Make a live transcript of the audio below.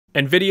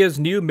NVIDIA's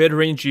new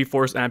mid-range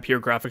GeForce Ampere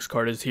graphics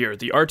card is here.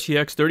 The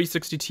RTX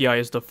 3060 Ti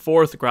is the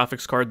fourth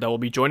graphics card that will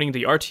be joining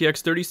the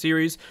RTX 30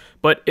 series,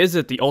 but is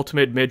it the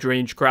ultimate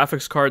mid-range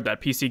graphics card that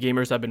PC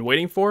gamers have been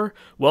waiting for?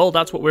 Well,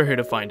 that's what we're here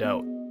to find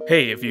out.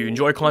 Hey, if you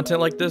enjoy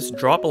content like this,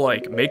 drop a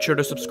like, make sure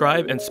to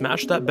subscribe, and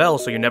smash that bell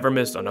so you never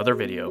miss another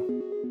video.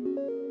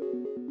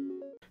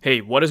 Hey,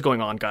 what is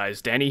going on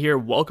guys? Danny here,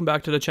 welcome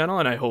back to the channel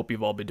and I hope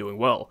you've all been doing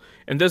well.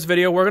 In this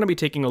video, we're going to be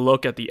taking a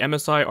look at the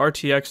MSI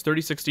RTX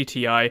 3060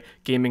 Ti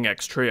Gaming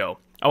X Trio.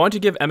 I want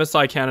to give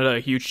MSI Canada a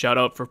huge shout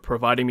out for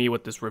providing me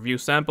with this review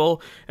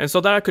sample, and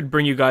so that I could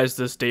bring you guys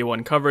this day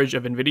one coverage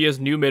of NVIDIA's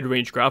new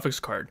mid-range graphics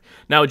card.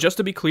 Now, just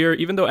to be clear,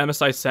 even though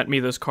MSI sent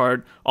me this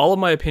card, all of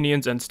my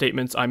opinions and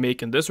statements I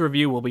make in this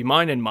review will be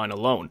mine and mine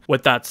alone.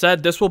 With that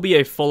said, this will be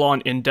a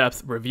full-on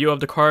in-depth review of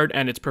the card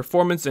and its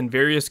performance in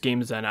various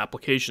games and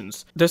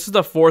applications. This is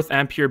the fourth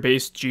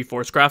Ampere-based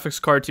GeForce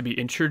graphics card to be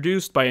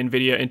introduced by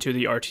NVIDIA into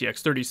the RTX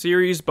 30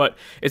 series, but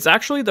it's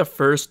actually the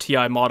first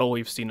Ti model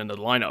we've seen in the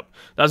lineup.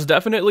 That's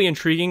definitely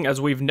intriguing as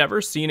we've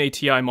never seen a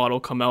Ti model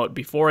come out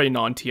before a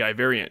non-Ti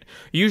variant.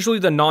 Usually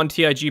the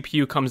non-Ti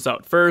GPU comes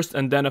out first,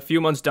 and then a few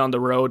months down the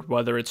road,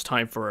 whether it's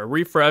time for a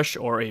refresh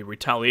or a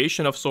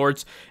retaliation of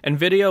sorts,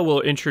 NVIDIA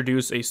will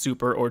introduce a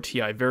Super or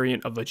Ti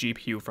variant of the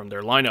GPU from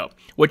their lineup,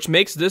 which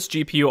makes this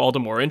GPU all the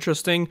more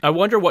interesting. I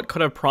wonder what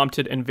could have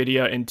prompted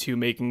NVIDIA into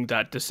making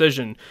that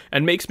decision,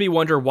 and makes me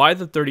wonder why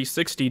the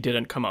 3060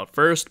 didn't come out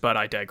first, but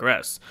I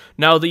digress.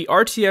 Now, the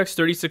RTX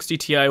 3060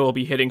 Ti will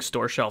be hitting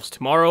store shelves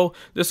tomorrow.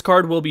 This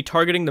card will be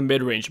targeting the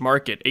mid-range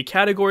market, a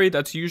category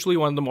that's usually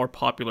one of the more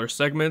popular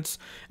segments,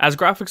 as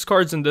graphics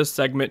cards in this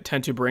segment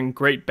tend to bring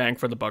great bang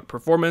for the buck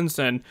performance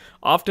and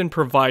often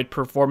provide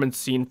performance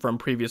seen from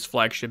previous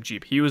flagship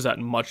GPUs at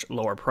much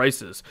lower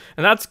prices.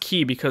 And that's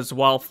key because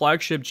while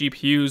flagship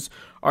GPUs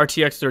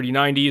RTX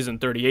 3090s and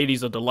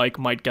 3080s of the like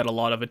might get a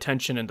lot of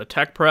attention in the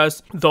tech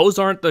press, those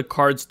aren't the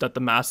cards that the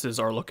masses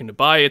are looking to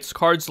buy. It's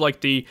cards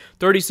like the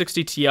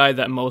 3060 Ti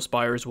that most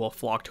buyers will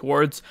flock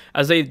towards,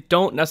 as they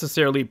don't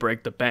necessarily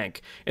break the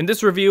bank. In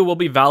this review, we'll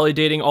be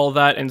validating all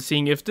that and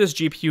seeing if this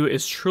GPU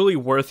is truly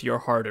worth your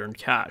hard-earned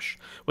cash.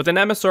 With an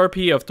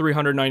MSRP of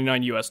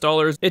 $399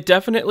 US, it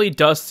definitely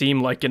does seem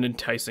like an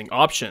enticing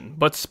option.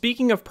 But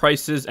speaking of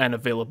prices and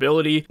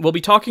availability, we'll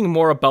be talking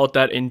more about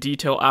that in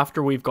detail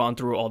after we've gone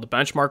through all the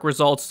benchmark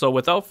results, so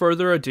without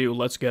further ado,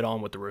 let's get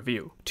on with the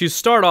review. To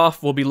start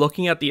off, we'll be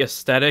looking at the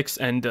aesthetics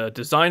and the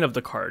design of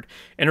the card.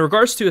 In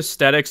regards to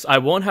aesthetics, I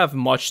won't have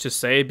much to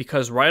say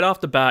because right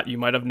off the bat, you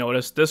might have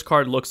noticed this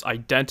card looks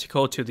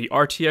identical to the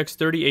RTX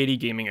 3080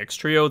 Gaming X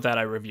Trio that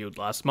I reviewed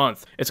last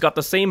month. It's got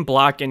the same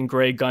black and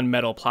gray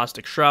gunmetal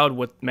plastic shroud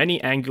with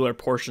many angular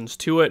portions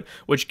to it,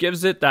 which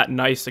gives it that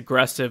nice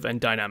aggressive and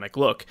dynamic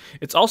look.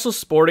 It's also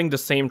sporting the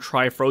same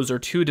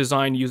Trifrozer 2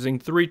 design using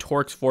 3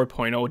 Torx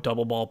 4.0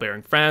 double ball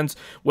bearing fans,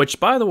 which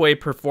by the way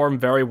perform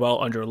very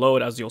well under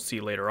load, as you'll see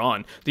later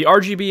on. The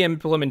RGB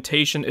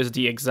implementation is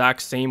the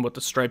exact same with the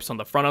stripes on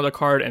the front of the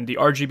card and the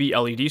RGB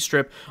LED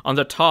strip on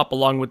the top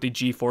along with the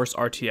GeForce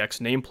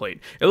RTX nameplate.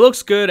 It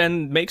looks good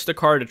and makes the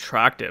card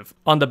attractive.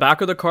 On the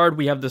back of the card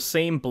we have the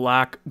same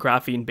black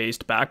graphene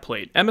based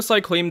backplate.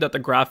 MSI claimed that the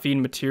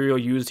graphene material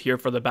used here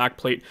for the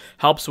backplate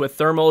helps with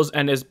thermals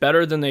and is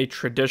better than a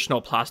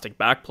traditional plastic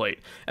backplate.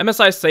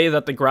 MSI say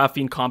that the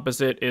graphene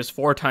composite is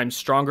 4 times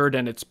stronger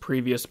than its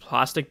previous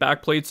plastic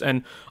backplates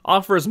and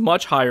offers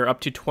much higher, up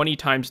to 20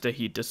 times the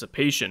heat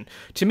dissipation.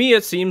 To me,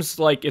 it seems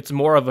like it's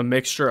more of a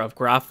mixture of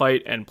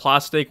graphite and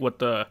plastic, with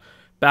the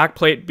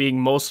backplate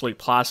being mostly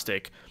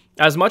plastic.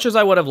 As much as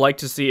I would have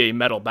liked to see a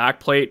metal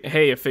backplate,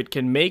 hey, if it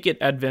can make it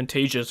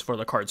advantageous for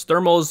the card's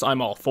thermals,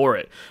 I'm all for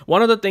it.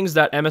 One of the things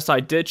that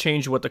MSI did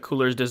change with the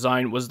cooler's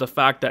design was the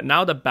fact that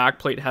now the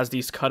backplate has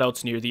these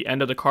cutouts near the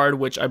end of the card,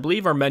 which I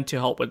believe are meant to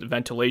help with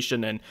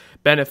ventilation and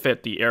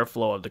benefit the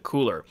airflow of the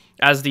cooler,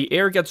 as the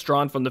air gets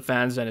drawn from the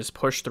fans and is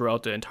pushed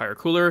throughout the entire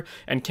cooler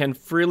and can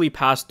freely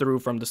pass through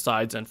from the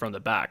sides and from the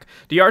back.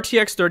 The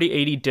RTX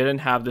 3080 didn't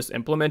have this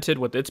implemented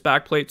with its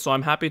backplate, so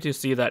I'm happy to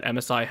see that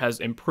MSI has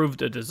improved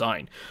the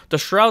design. The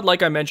shroud,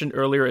 like I mentioned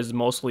earlier, is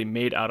mostly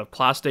made out of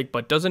plastic,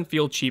 but doesn't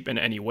feel cheap in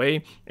any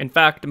way. In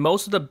fact,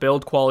 most of the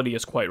build quality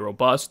is quite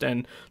robust,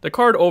 and the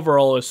card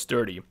overall is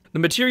sturdy. The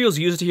materials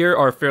used here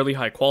are fairly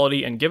high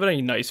quality and give it a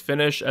nice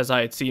finish, as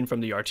I had seen from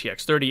the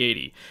RTX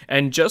 3080.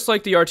 And just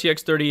like the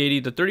RTX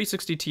 3080, the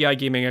 3060 Ti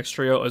Gaming X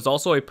Trio is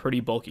also a pretty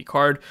bulky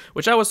card,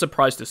 which I was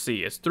surprised to see.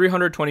 It's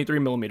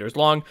 323mm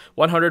long,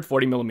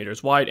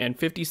 140mm wide, and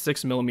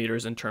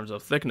 56mm in terms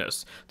of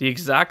thickness, the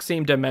exact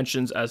same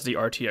dimensions as the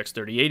RTX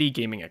 3080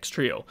 Gaming X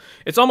Trio.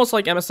 It's almost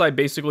like MSI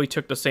basically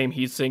took the same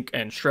heatsink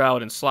and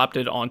shroud and slapped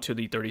it onto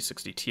the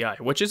 3060 Ti,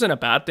 which isn't a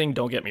bad thing,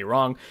 don't get me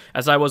wrong,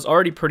 as I was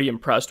already pretty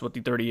impressed with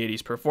the 3080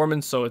 3080's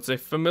performance, so it's a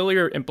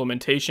familiar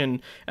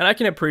implementation, and I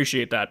can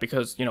appreciate that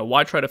because,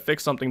 why try to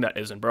fix something that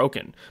isn't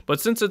broken?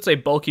 But since it's a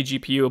bulky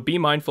GPU, be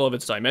mindful of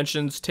its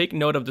dimensions, take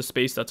note of the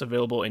space that's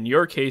available in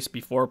your case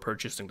before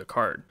purchasing the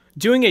card.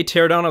 Doing a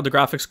teardown of the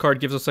graphics card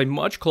gives us a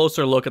much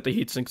closer look at the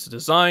heatsink's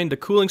design, the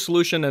cooling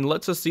solution, and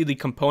lets us see the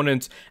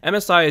components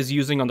MSI is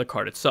using on the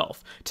card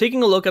itself.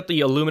 Taking a look at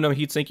the aluminum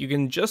heatsink, you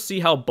can just see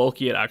how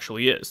bulky it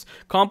actually is,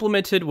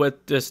 complemented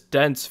with this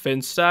dense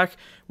fin stack,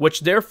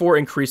 which therefore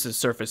increases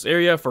surface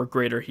area for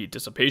greater heat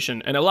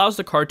dissipation and allows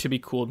the card to be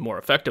cooled more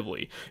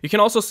effectively. You can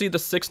also see the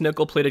 6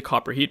 nickel-plated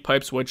copper heat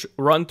pipes which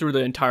run through the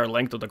entire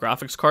length of the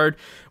graphics card,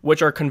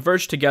 which are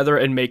converged together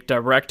and make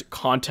direct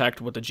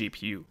contact with the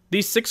GPU.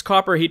 These 6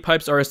 copper heat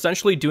pipes are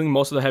essentially doing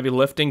most of the heavy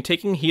lifting,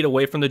 taking heat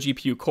away from the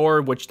GPU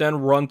core, which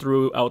then run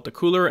throughout the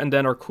cooler and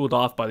then are cooled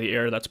off by the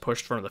air that's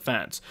pushed from the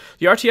fans.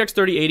 The RTX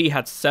 3080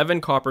 had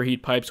 7 copper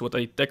heat pipes with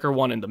a thicker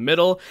one in the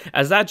middle,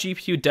 as that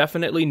GPU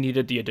definitely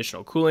needed the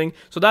additional cooling,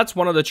 so that's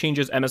one of the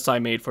changes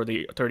MSI made for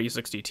the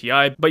 3060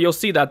 Ti, but you'll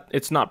see that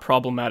it's not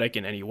problematic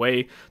in any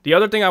way. The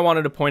other thing I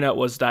wanted to point out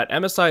was that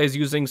MSI is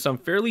using some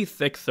fairly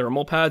thick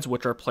thermal pads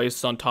which are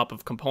placed on top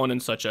of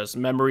components such as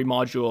memory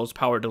modules,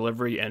 power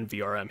delivery, and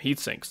VRM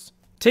heatsinks.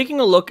 Taking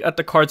a look at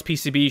the card's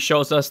PCB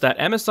shows us that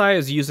MSI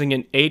is using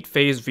an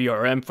 8-phase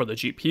VRM for the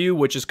GPU,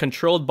 which is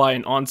controlled by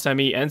an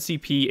onsemi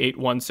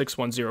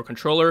NCP81610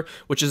 controller,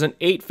 which is an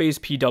 8-phase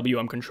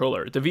PWM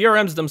controller. The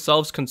VRMs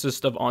themselves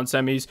consist of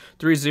onsemi's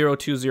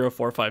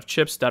 302045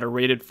 chips that are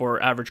rated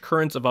for average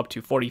currents of up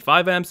to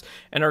 45 amps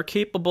and are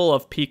capable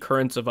of peak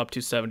currents of up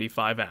to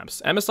 75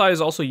 amps. MSI is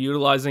also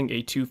utilizing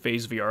a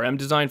 2-phase VRM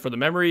design for the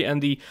memory,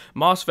 and the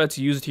MOSFETs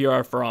used here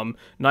are from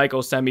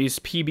Nyko Semi's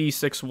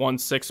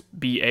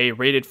PB616BA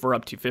rated for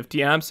up to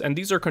 50 amps, and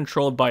these are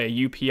controlled by a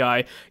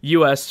UPI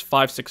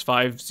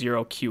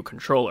US5650Q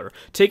controller.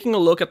 Taking a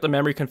look at the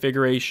memory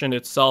configuration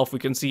itself, we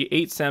can see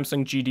 8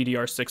 Samsung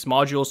GDDR6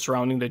 modules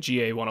surrounding the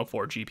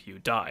GA104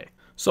 GPU die.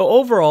 So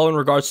overall, in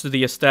regards to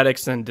the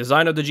aesthetics and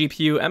design of the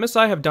GPU,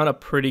 MSI have done a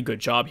pretty good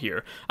job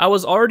here. I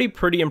was already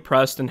pretty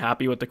impressed and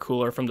happy with the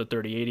cooler from the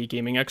 3080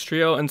 Gaming X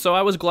Trio, and so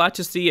I was glad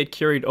to see it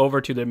carried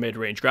over to the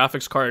mid-range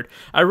graphics card.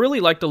 I really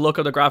like the look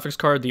of the graphics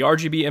card, the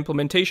RGB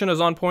implementation is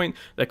on point,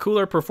 the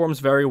cooler performs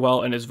very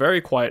well and is very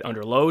quiet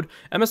under load.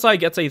 MSI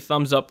gets a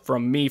thumbs up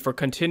from me for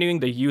continuing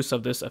the use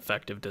of this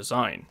effective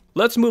design.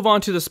 Let's move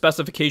on to the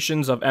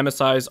specifications of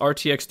MSI's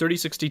RTX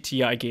 3060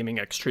 Ti Gaming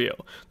X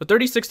Trio. The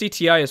 3060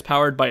 Ti is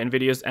powered by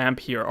NVIDIA's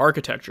Ampere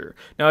architecture.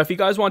 Now, if you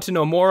guys want to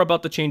know more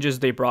about the changes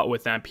they brought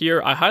with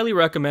Ampere, I highly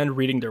recommend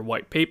reading their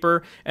white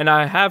paper, and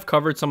I have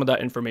covered some of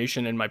that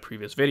information in my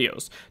previous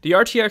videos. The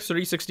RTX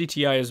 3060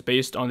 Ti is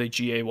based on the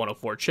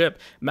GA104 chip,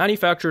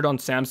 manufactured on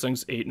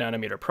Samsung's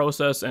 8nm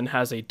process, and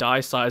has a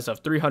die size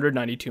of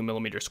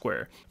 392mm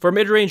square. For a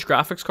mid-range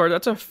graphics card,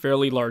 that's a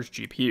fairly large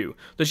GPU.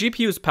 The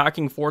GPU is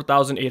packing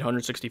 4,864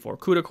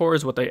 CUDA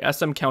cores with a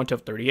SM count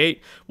of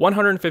 38,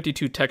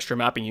 152 texture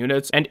mapping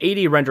units, and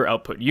 80 render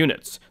output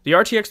units.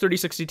 The RTX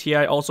 3060 Ti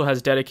also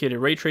has dedicated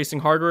ray tracing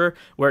hardware,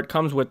 where it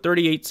comes with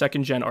 38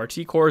 2nd-gen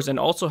RT cores and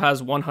also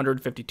has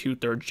 152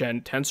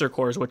 3rd-gen Tensor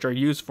cores, which are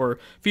used for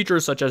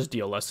features such as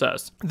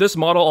DLSS. This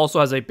model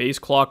also has a base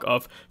clock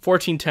of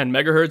 1410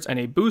 MHz and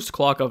a boost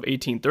clock of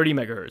 1830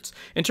 MHz.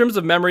 In terms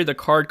of memory, the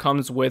card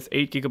comes with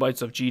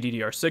 8GB of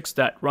GDDR6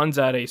 that runs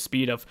at a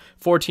speed of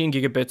 14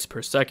 gigabits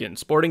per second,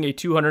 sporting a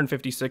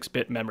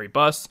 256-bit memory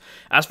bus.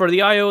 As for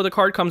the I/O, the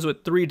card comes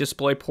with 3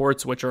 display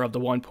ports, which are of the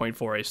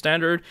 1.4A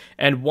standard,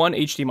 and 1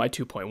 HDMI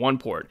 2.1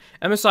 port.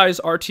 MSI's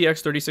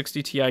RTX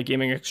 3060 Ti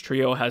Gaming X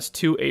Trio has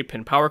 2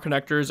 8-pin power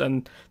connectors,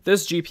 and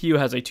this GPU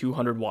has a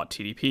 200-watt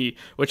TDP,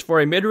 which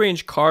for a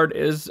mid-range card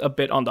is a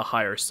bit on the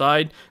higher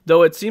side,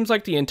 though it seems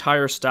like the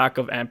entire stack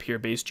of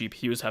Ampere-based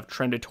GPUs have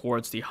trended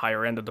towards the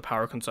higher end of the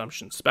power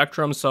consumption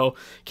spectrum, so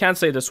can't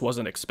say this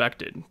wasn't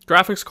expected.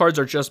 Graphics cards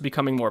are just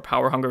becoming more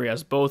power hungry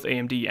as both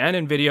AMD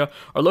and NVIDIA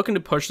are looking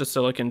to push the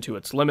silicon to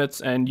its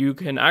limits, and you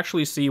can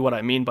actually see what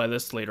I mean by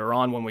this later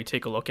on when we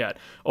take a look at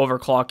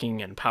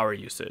overclocking and power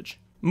usage.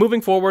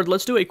 Moving forward,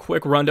 let's do a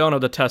quick rundown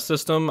of the test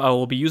system I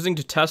will be using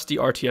to test the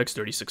RTX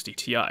 3060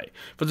 Ti.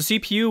 For the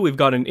CPU, we've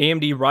got an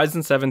AMD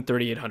Ryzen 7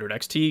 3800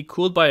 XT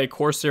cooled by a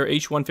Corsair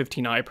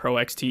H115i Pro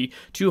XT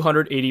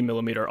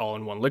 280mm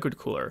all-in-one liquid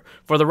cooler.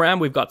 For the RAM,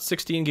 we've got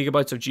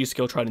 16GB of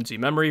G.Skill Trident Z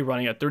memory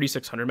running at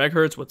 3600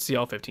 MHz with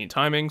CL15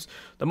 timings.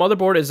 The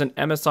motherboard is an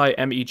MSI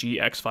MEG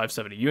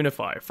X570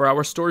 Unify. For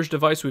our storage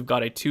device, we've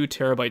got a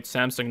 2TB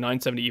Samsung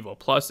 970 EVO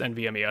Plus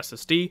NVMe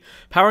SSD.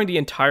 Powering the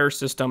entire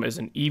system is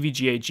an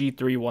EVGA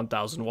G3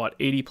 1000 watt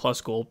 80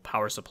 plus gold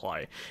power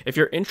supply. If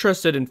you're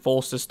interested in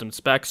full system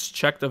specs,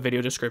 check the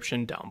video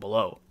description down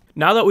below.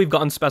 Now that we've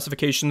gotten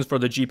specifications for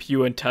the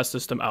GPU and test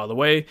system out of the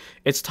way,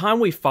 it's time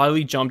we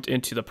finally jumped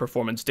into the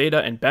performance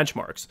data and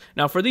benchmarks.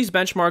 Now for these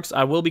benchmarks,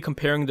 I will be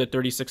comparing the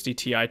 3060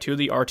 Ti to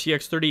the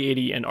RTX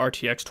 3080 and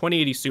RTX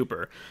 2080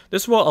 Super.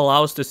 This will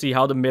allow us to see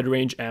how the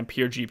mid-range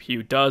Ampere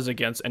GPU does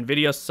against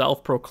NVIDIA's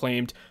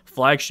self-proclaimed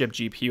flagship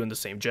GPU in the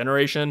same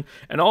generation,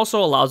 and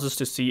also allows us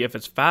to see if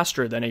it's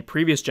faster than a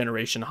previous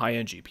generation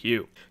high-end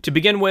GPU. To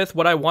begin with,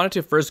 what I wanted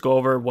to first go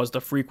over was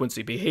the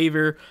frequency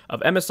behavior of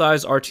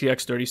MSI's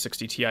RTX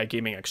 3060 Ti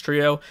Gaming X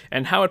Trio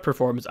and how it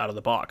performs out of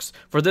the box.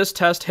 For this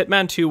test,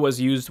 Hitman 2 was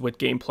used with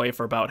gameplay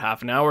for about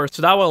half an hour,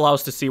 so that will allow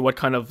us to see what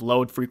kind of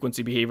load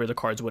frequency behavior the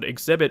cards would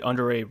exhibit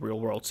under a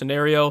real-world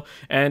scenario,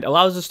 and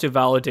allows us to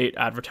validate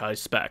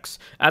advertised specs.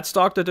 At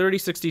stock, the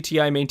 3060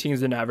 Ti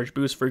maintains an average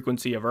boost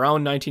frequency of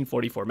around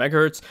 1944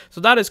 MHz,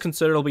 so that is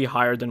considerably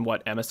higher than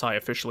what MSI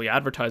officially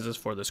advertises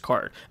for this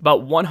card.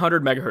 About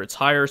 100 MHz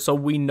higher, so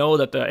we know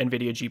that the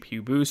NVIDIA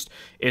GPU boost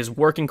is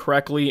working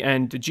correctly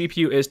and the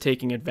GPU is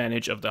taking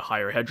advantage of the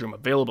higher headroom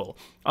available.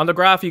 On the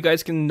graph, you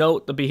guys can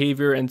note the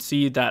behavior and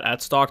see that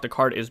at stock the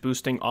card is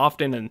boosting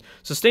often and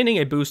sustaining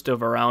a boost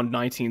of around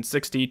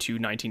 1960 to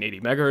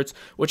 1980 MHz,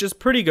 which is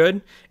pretty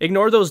good.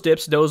 Ignore those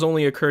dips, those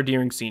only occur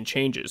during scene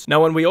changes.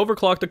 Now when we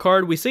overclock the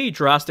card, we see a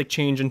drastic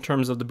change in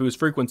terms of the boost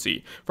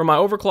frequency. For my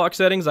overclock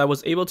settings, I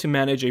was able to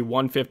manage a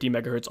 150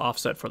 MHz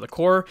offset for the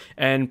core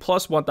and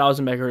plus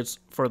 1000 MHz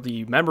for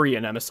the memory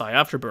and MSI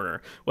Afterburner.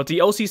 With the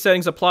OC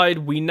settings applied,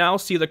 we now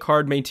see the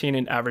card maintain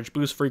an average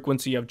boost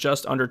frequency of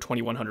just under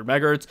 2100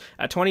 MHz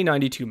at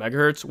 2092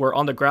 MHz, where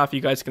on the graph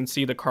you guys can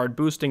see the card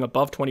boosting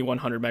above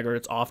 2100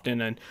 MHz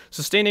often and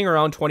sustaining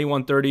around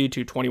 2130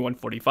 to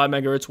 2145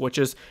 MHz, which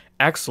is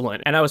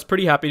excellent. And I was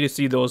pretty happy to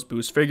see those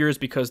boost figures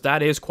because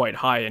that is quite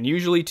high, and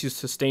usually to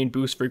sustain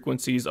boost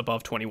frequencies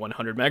above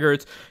 2100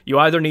 MHz, you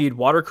either need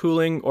water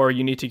cooling or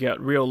you need to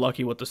get real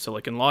lucky with the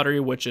silicon lottery,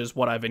 which is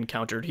what I've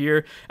encountered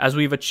here, as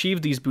we've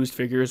achieved these boost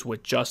figures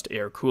with just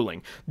air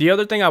cooling. The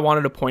other thing I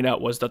wanted to point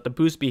out was that the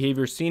boost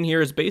behavior seen here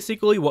is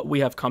basically what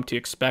we have come to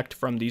expect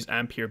from these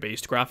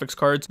Ampere-based graphics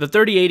cards. The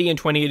 3080 and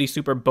 2080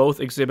 Super both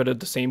exhibited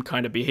the same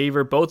kind of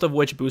behavior, both of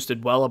which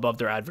boosted well above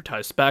their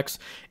advertised specs.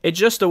 It's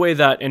just the way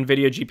that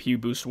NVIDIA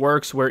GPU boost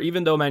works, where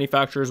even though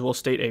manufacturers will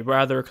state a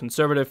rather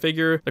conservative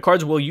figure, the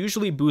cards will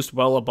usually boost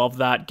well above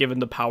that given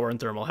the power and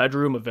thermal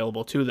headroom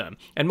available to them.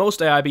 And most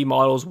AIB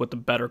models with the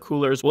better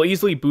coolers will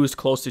easily boost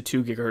close to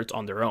 2 GHz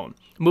on their own.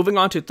 Moving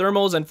on to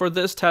thermals, and for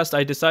this test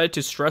I decided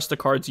to stress the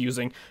cards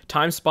using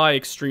TimeSpy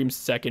Extreme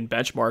Second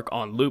Benchmark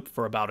on loop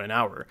for about an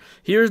hour.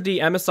 Here's the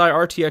MSI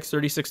RTX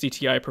 3060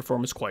 Ti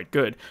performance quite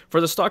good.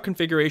 For the stock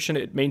configuration,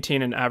 it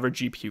maintained an average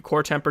GPU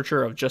core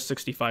temperature of just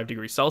 65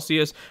 degrees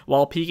Celsius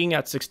while peaking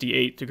at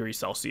 68 degrees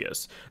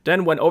Celsius.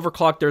 Then when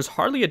overclocked, there's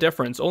hardly a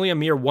difference, only a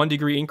mere 1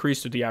 degree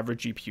increase to the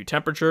average GPU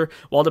temperature,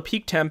 while the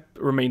peak temp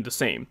remained the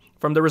same.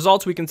 From the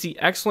results, we can see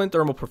excellent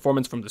thermal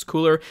performance from this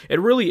cooler. It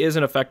really is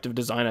an effective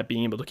design at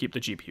being able to keep the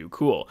GPU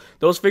cool.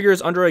 Those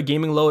figures under a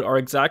gaming load are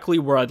exactly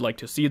where I'd like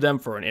to see them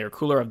for an air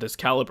cooler of this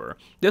caliber.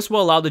 This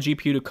will allow the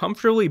GPU to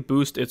comfortably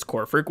boost its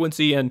core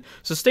frequency and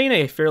sustain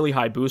a fairly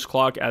high boost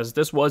clock, as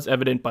this was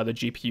evident by the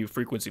GPU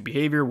frequency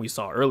behavior we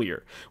saw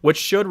earlier, which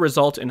should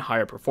result in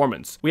higher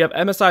performance. We have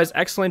MSI's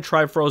excellent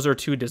Trifrozer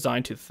 2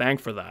 design to thank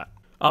for that.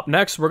 Up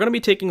next, we're going to be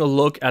taking a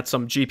look at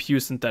some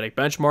GPU synthetic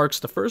benchmarks.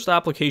 The first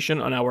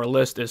application on our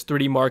list is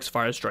 3DMark's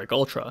Firestrike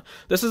Ultra.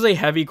 This is a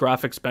heavy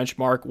graphics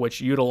benchmark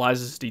which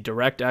utilizes the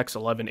DirectX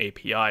 11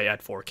 API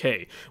at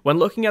 4K. When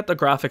looking at the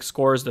graphics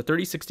scores, the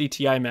 3060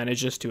 Ti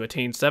manages to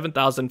attain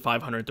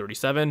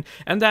 7,537,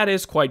 and that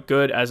is quite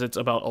good as it's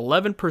about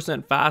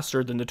 11%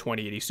 faster than the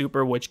 2080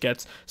 Super, which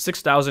gets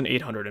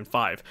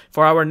 6,805.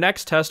 For our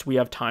next test, we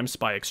have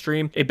TimeSpy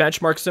Extreme, a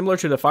benchmark similar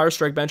to the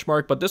Firestrike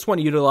benchmark, but this one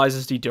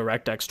utilizes the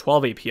DirectX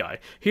 12 API.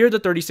 Here the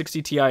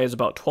 3060 Ti is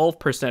about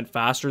 12%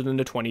 faster than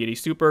the 2080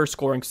 Super,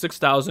 scoring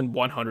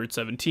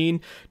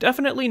 6,117.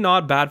 Definitely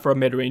not bad for a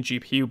mid-range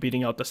GPU,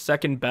 beating out the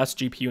second best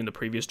GPU in the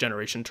previous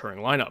generation Turing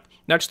lineup.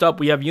 Next up,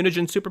 we have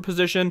Unigine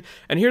Superposition,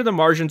 and here the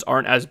margins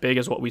aren't as big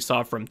as what we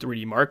saw from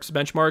 3DMark's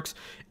benchmarks,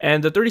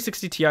 and the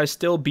 3060 Ti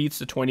still beats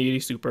the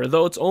 2080 Super,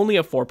 though it's only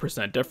a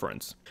 4%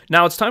 difference.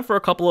 Now it's time for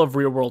a couple of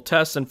real-world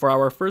tests, and for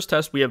our first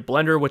test we have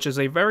Blender, which is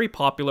a very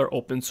popular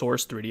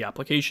open-source 3D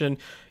application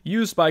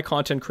used by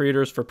content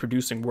creators for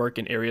producing work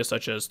in areas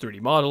such as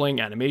 3D modeling,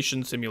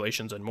 animation,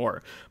 simulations, and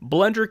more.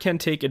 Blender can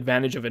take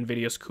advantage of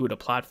NVIDIA's CUDA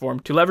platform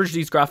to leverage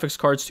these graphics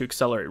cards to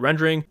accelerate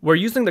rendering. We're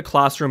using the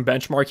Classroom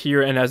benchmark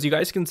here, and as you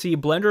guys can see,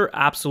 Blender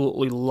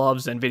absolutely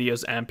loves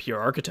NVIDIA's Ampere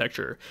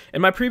architecture.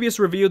 In my previous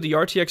review, the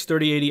RTX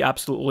 3080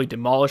 absolutely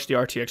demolished the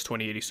RTX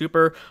 2080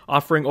 Super,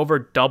 offering over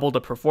double the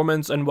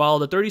performance, and while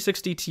the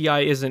 3060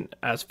 Ti isn't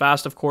as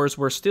fast, of course,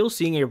 we're still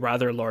seeing a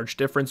rather large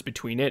difference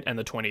between it and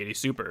the 2080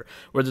 Super,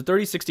 where the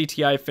 3060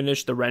 Ti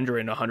finished the render render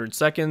in 100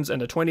 seconds,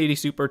 and the 2080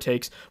 Super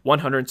takes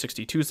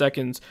 162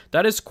 seconds.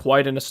 That is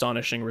quite an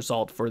astonishing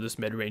result for this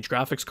mid-range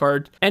graphics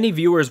card. Any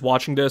viewers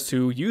watching this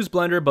who use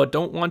Blender but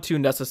don't want to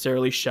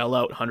necessarily shell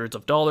out hundreds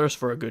of dollars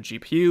for a good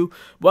GPU,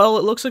 well,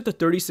 it looks like the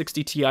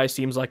 3060 Ti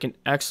seems like an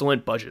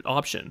excellent budget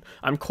option.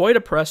 I'm quite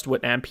impressed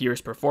with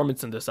Ampere's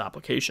performance in this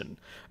application.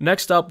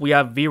 Next up, we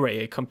have V-Ray,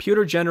 a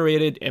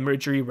computer-generated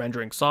imagery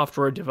rendering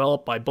software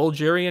developed by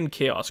Bulgarian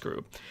Chaos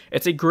Group.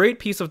 It's a great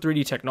piece of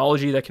 3D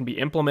technology that can be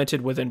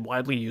implemented within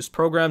widely used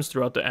programs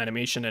throughout the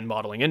animation and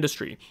modeling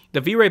industry.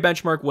 The V-Ray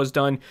benchmark was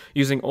done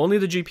using only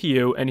the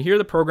GPU, and here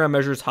the program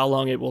measures how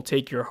long it will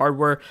take your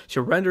hardware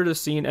to render the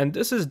scene, and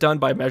this is done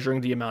by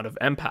measuring the amount of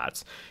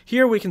MPATs.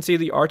 Here we can see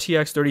the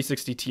RTX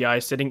 3060 Ti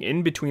sitting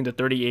in between the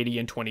 3080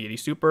 and 2080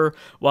 Super,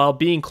 while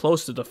being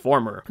close to the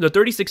former. The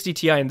 3060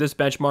 Ti in this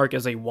benchmark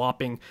is a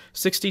whopping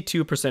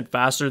 62%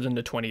 faster than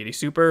the 2080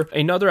 Super,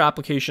 another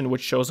application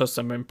which shows us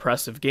some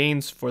impressive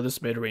gains for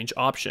this mid-range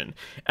option.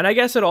 And I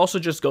guess it also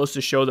just goes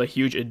to show the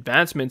huge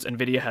advancements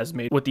NVIDIA has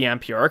made with the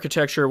Ampere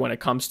architecture when it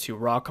comes to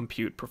raw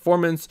compute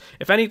performance.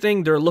 If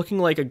anything, they're looking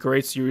like a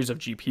great series of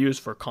GPUs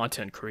for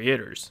content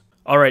creators.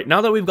 Alright, now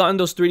that we've gotten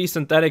those 3D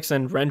synthetics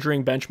and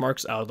rendering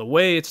benchmarks out of the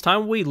way, it's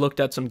time we looked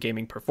at some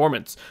gaming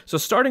performance. So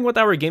starting with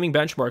our gaming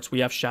benchmarks,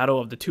 we have Shadow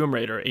of the Tomb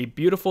Raider, a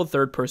beautiful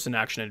third-person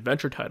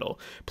action-adventure title.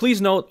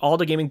 Please note, all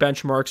the gaming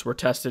benchmarks were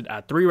tested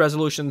at 3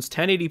 resolutions,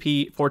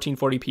 1080p,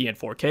 1440p, and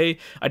 4K.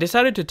 I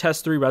decided to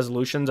test 3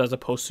 resolutions as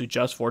opposed to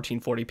just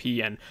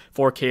 1440p and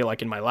 4K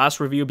like in my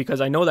last review,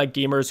 because I know that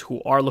gamers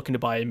who are looking to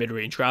buy a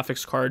mid-range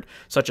graphics card,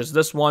 such as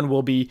this one,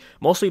 will be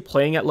mostly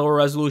playing at lower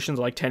resolutions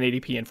like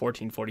 1080p and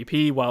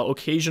 1440p, while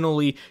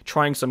occasionally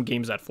trying some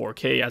games at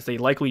 4K, as they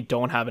likely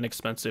don't have an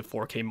expensive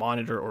 4K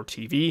monitor or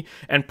TV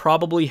and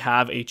probably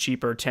have a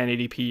cheaper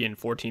 1080p and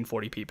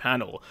 1440p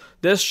panel.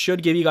 This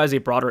should give you guys a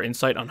broader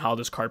insight on how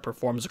this card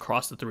performs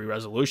across the 3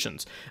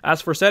 resolutions.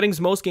 As for settings,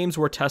 most games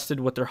were tested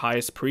with their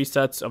highest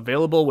presets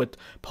available, with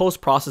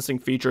post-processing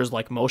features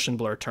like motion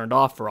blur turned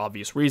off for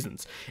obvious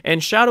reasons.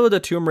 And Shadow of the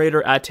Tomb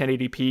Raider at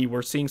 1080p,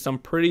 we're seeing some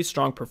pretty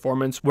strong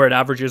performance where it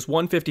averages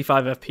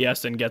 155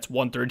 FPS and gets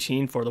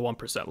 113 for the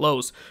 1%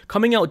 lows,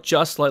 coming out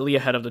just slightly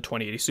ahead of the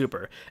 2080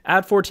 Super.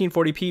 At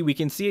 1440p, we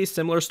can see a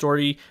similar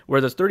story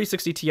where the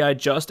 3060 Ti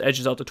just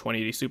edges out the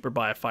 2080 Super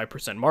by a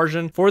 5%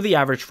 margin for the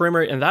average frame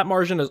rate, and that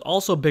margin is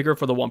also bigger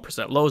for the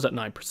 1% lows at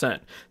 9%.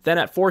 Then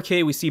at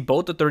 4K, we see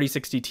both the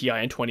 3060 Ti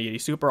and 2080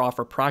 Super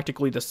offer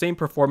practically the same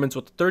performance,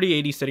 with the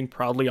 3080 sitting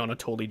proudly on a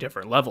totally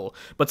different level.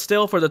 But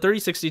still, for the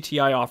 3060 Ti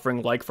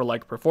offering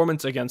like-for-like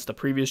performance against the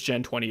previous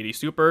gen 2080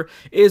 Super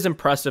is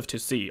impressive to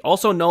see.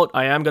 Also note,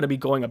 I am going to be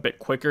going a bit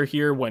quicker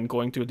here when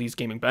going through these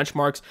gaming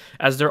benchmarks,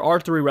 as there are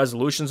 3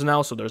 resolutions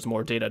now, so there's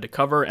more data to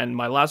cover, and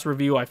my last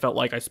review I felt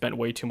like I spent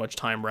way too much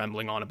time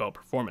rambling on about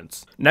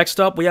performance. Next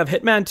up, we have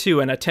Hitman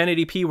 2, and at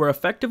 1080p we're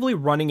effectively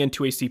running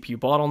into a CPU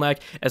bottleneck,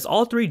 as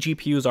all 3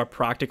 GPUs are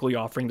practically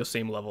offering the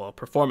same level of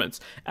performance.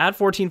 At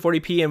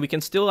 1440p, and we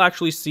can still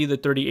actually see the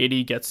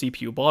 3080 get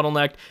CPU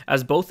bottlenecked,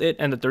 as both it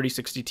and the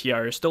 3060 Ti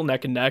are still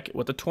neck and neck,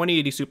 with the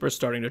 2080 Super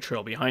starting to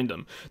trail behind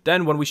them.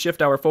 Then when we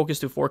shift our focus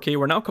to 4K,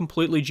 we're now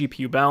completely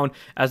GPU bound,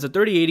 as the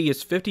 3080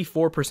 is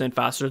 54%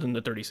 faster than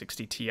the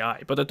 3060 Ti,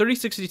 but the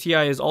 3060 Ti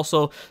is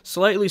also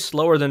slightly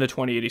slower than the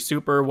 2080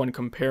 Super when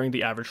comparing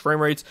the average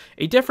frame rates,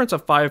 a difference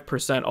of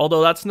 5%,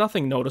 although that's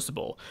nothing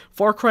noticeable.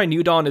 Far Cry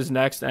New Dawn is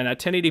next, and at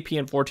 1080p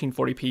and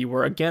 1440p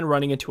we're again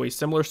running into a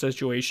similar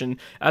situation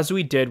as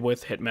we did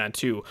with Hitman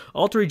 2.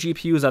 All 3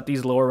 GPUs at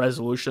these lower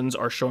resolutions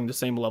are showing the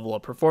same level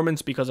of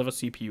performance because of a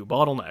CPU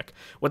bottleneck.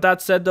 With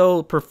that said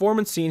though,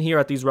 performance seen here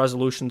at these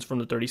resolutions from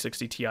the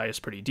 3060 Ti is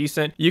pretty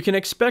decent. You can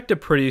expect a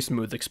pretty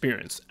smooth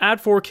experience.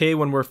 At 4K,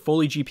 when we're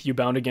fully GPU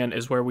bound again,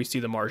 is where we see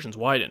the margins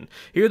widen.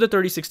 Here the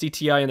 3060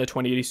 Ti and the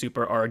 2080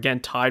 Super are again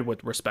tied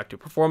with respect to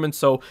performance,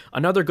 so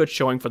another good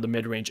showing for the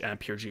mid-range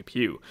Ampere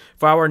GPU.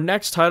 For our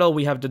next title,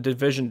 we have The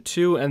Division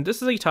 2, and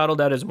this is a title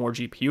that is more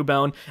GPU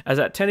bound, as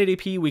at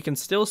 1080p we can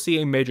still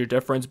see a major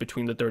difference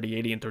between the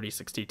 3080 and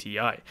 3060 Ti.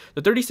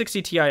 The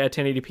 3060 Ti at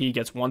 1080p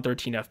gets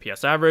 113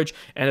 FPS average,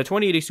 and the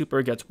 2080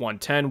 Super gets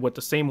 110 with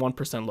the same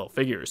 1% low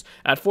figures.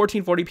 At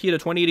 1440p, the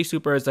 2080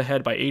 Super is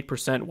ahead by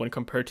 8% when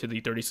compared to the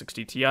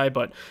 3060 Ti,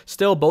 but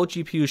still both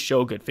GPUs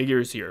show good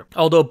figures here.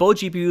 Although both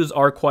GPUs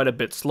are quite a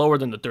bit slower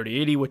than the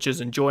 3080, which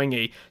is enjoying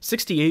a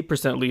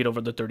 68% lead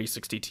over the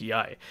 3060 Ti.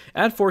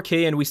 At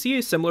 4K, and we see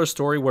a similar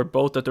story where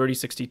both the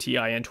 3060 Ti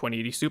and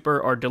 2080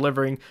 Super are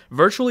delivering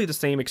virtually the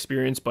same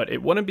experience, but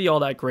it wouldn't be all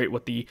that great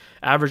with the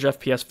average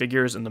FPS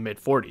figures in the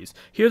mid-40s.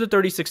 Here the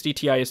 3060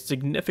 Ti is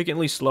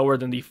significantly slower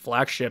than the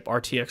flagship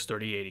RTX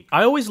 3080.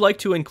 I always like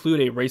to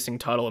include a racing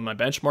title in my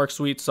benchmark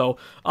suite, so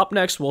up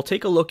next we'll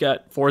take a look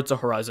at Forza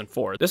Horizon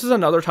 4. This is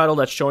another title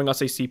that's showing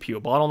us a CPU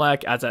CPU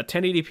bottleneck, as at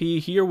 1080p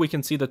here we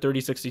can see the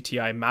 3060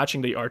 Ti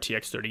matching the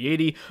RTX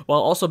 3080 while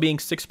also being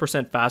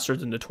 6% faster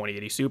than the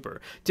 2080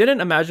 Super.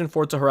 Didn't imagine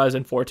Forza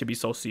Horizon 4 to be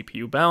so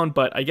CPU bound,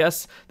 but I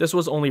guess this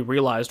was only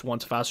realized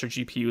once faster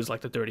GPUs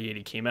like the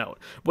 3080 came out.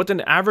 With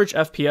an average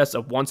FPS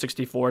of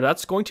 164,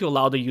 that's going to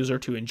allow the user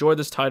to enjoy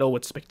this title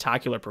with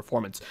spectacular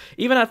performance.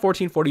 Even at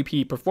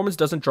 1440p, performance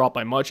doesn't drop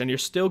by much and you're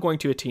still going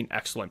to attain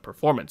excellent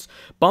performance.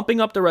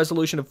 Bumping up the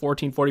resolution of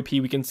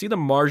 1440p, we can see the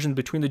margin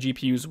between the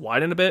GPUs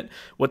widen a bit,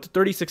 with the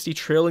 3060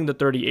 trailing the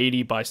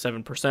 3080 by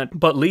 7%,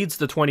 but leads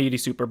the 2080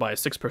 Super by a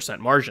 6%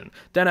 margin.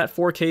 Then at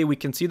 4K, we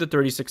can see the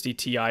 3060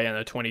 Ti and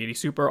the 2080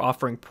 Super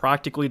offering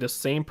practically the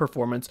same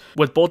performance,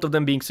 with both of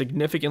them being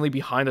significantly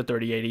behind the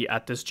 3080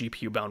 at this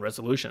GPU-bound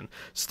resolution.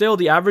 Still,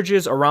 the average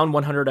is around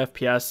 100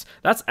 FPS.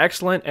 That's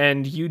excellent,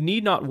 and you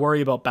need not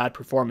worry about bad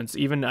performance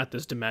even at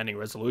this demanding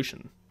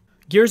resolution.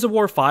 Gears of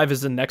War 5 is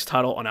the next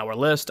title on our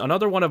list,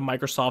 another one of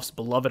Microsoft's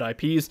beloved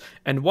IPs,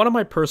 and one of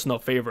my personal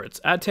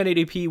favorites. At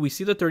 1080p, we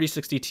see the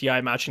 3060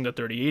 Ti matching the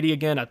 3080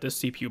 again at this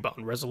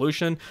CPU-bound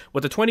resolution,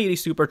 with the 2080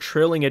 Super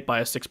trailing it by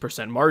a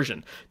 6%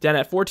 margin. Then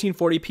at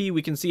 1440p,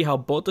 we can see how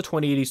both the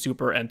 2080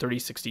 Super and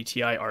 3060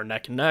 Ti are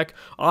neck and neck,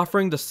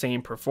 offering the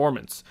same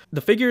performance.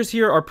 The figures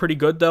here are pretty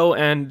good though,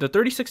 and the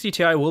 3060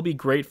 Ti will be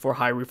great for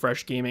high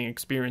refresh gaming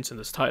experience in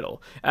this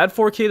title. At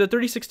 4K, the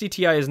 3060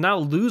 Ti is now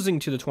losing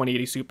to the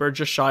 2080 Super,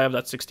 just shy of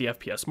that 60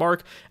 FPS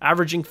mark,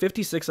 averaging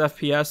 56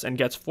 FPS and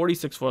gets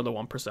 46 for the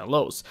 1%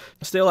 lows.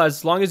 Still,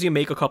 as long as you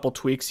make a couple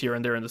tweaks here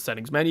and there in the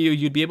settings menu,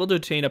 you'd be able to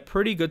attain a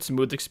pretty good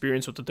smooth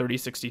experience with the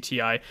 3060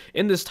 Ti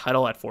in this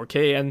title at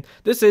 4K, and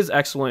this is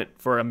excellent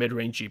for a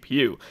mid-range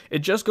GPU. It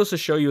just goes to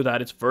show you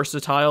that it's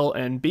versatile,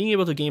 and being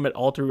able to game at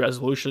all three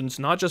resolutions,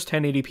 not just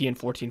 1080p and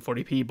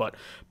 1440p, but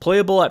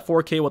playable at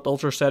 4K with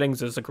ultra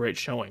settings is a great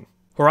showing.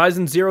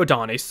 Horizon Zero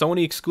Dawn, a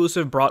Sony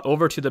exclusive brought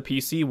over to the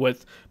PC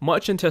with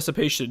much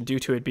anticipation due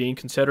to it being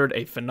considered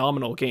a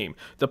phenomenal game.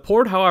 The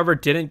port, however,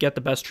 didn't get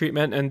the best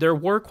treatment, and there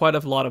were quite a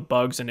lot of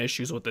bugs and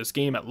issues with this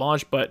game at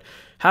launch, but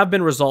have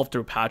been resolved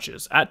through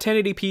patches. At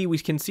 1080p, we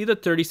can see the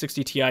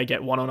 3060 Ti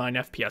get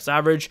 109 FPS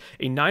average,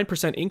 a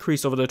 9%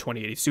 increase over the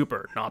 2080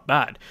 Super, not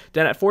bad.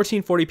 Then at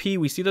 1440p,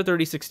 we see the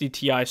 3060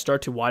 Ti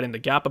start to widen the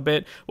gap a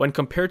bit when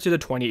compared to the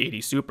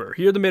 2080 Super.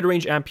 Here, the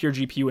mid-range Ampere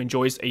GPU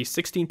enjoys a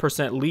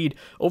 16% lead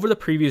over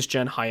the previous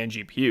gen high-end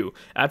GPU.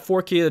 At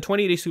 4K, the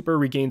 2080 Super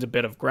regains a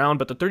bit of ground,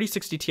 but the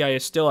 3060 Ti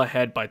is still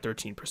ahead by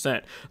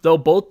 13%, though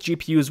both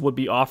GPUs would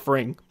be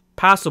offering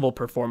passable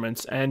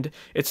performance, and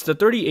it's the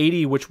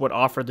 3080 which would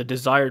offer the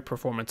desired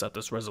performance at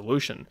this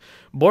resolution.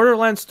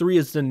 Borderlands 3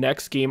 is the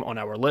next game on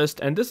our list,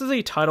 and this is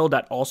a title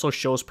that also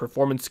shows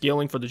performance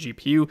scaling for the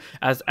GPU,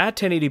 as at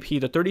 1080p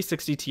the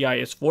 3060 Ti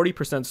is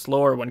 40%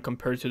 slower when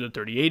compared to the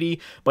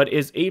 3080, but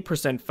is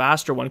 8%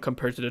 faster when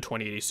compared to the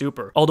 2080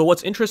 Super. Although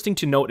what's interesting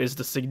to note is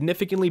the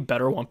significantly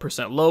better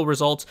 1% low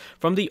results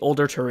from the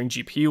older Turing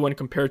GPU when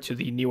compared to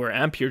the newer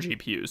Ampere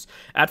GPUs.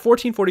 At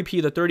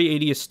 1440p, the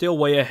 3080 is still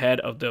way ahead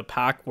of the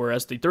pack,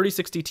 whereas the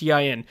 3060 Ti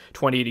and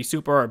 2080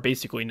 Super are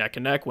basically neck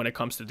and neck when it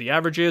comes to the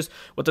averages,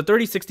 with the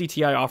 3060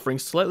 Ti offering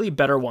slightly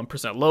better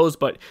 1% lows,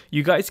 but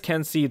you guys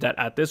can see that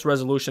at this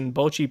resolution,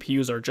 both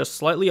GPUs are just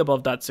slightly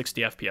above that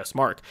 60 FPS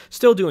mark,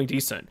 still doing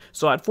decent.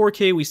 So at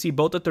 4K, we see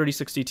both the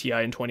 3060 Ti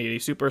and 2080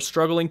 Super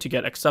struggling to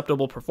get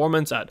acceptable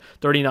performance at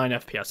 39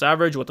 FPS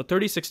average, with the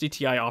 3060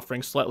 Ti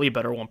offering slightly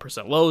better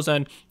 1% lows,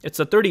 and it's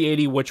the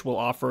 3080 which will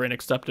offer an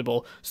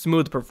acceptable,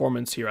 smooth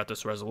performance here at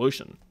this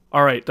resolution.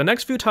 Alright, the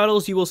next few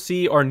titles you will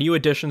see are new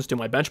additions to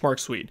my benchmark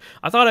suite.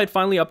 I thought I'd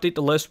finally update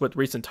the list with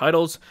recent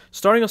titles.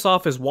 Starting us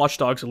off is Watch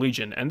Dogs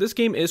Legion, and this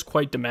game is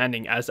quite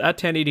demanding, as at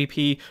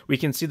 1080p we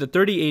can see the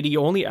 3080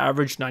 only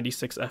averaged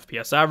 96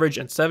 FPS average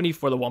and 70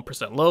 for the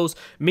 1% lows.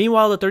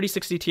 Meanwhile, the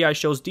 3060 Ti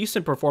shows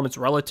decent performance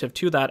relative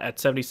to that at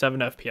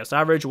 77 FPS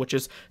average, which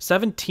is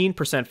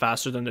 17%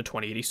 faster than the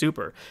 2080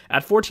 Super.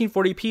 At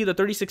 1440p, the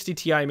 3060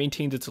 Ti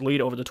maintains its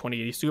lead over the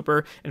 2080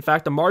 Super. In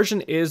fact, the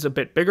margin is a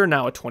bit bigger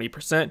now at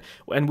 20%,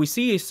 and we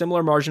see a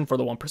similar margin for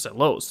the 1%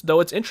 lows,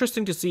 though it's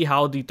interesting to see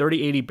how the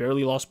 3080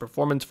 barely lost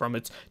performance from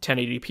its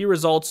 1080p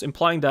results,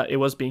 implying that it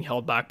was being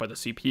held back by the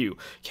CPU.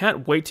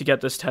 Can't wait to get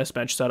this test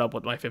bench set up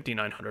with my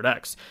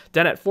 5900X.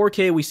 Then at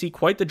 4K, we see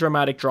quite the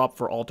dramatic drop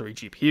for all three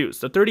GPUs.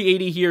 The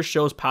 3080 here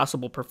shows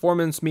passable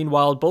performance,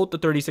 meanwhile both the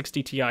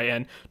 3060 Ti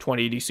and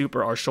 2080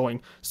 Super are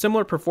showing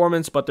similar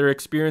performance, but their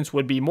experience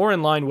would be more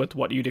in line with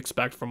what you'd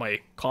expect from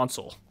a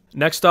console.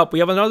 Next up, we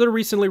have another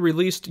recently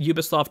released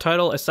Ubisoft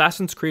title,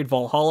 Assassin's Creed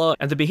Valhalla,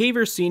 and the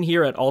behavior seen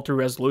here at all three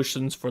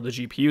resolutions for the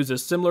GPUs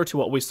is similar to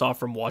what we saw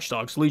from Watch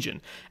Dogs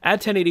Legion.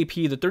 At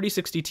 1080p, the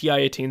 3060 Ti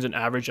attains an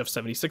average of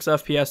 76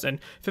 FPS and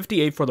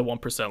 58 for the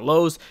 1%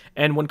 lows,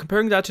 and when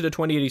comparing that to the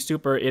 2080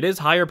 Super, it is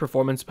higher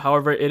performance,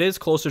 however, it is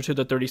closer to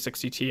the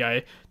 3060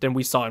 Ti than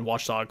we saw in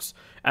Watch Dogs.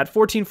 At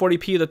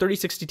 1440p, the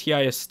 3060 Ti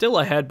is still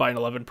ahead by an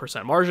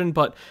 11% margin,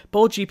 but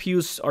both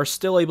GPUs are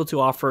still able to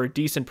offer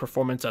decent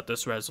performance at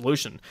this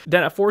resolution.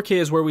 Then at 4K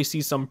is where we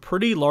see some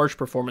pretty large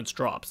performance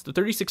drops. The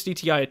 3060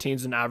 Ti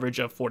attains an average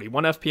of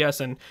 41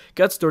 FPS and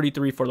gets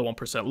 33 for the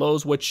 1%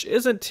 lows, which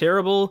isn't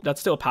terrible.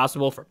 That's still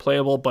passable for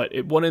playable, but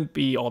it wouldn't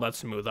be all that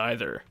smooth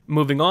either.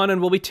 Moving on,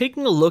 and we'll be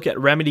taking a look at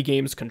Remedy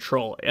Games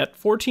control. At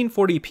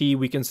 1440p,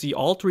 we can see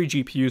all three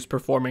GPUs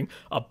performing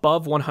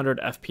above 100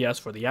 FPS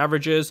for the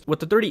averages, with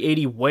the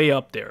 3080 way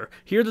up there.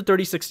 Here the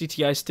 3060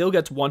 Ti still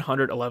gets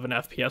 111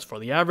 FPS for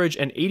the average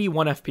and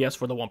 81 FPS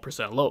for the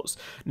 1% lows.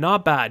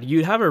 Not bad,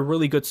 you'd have a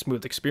really good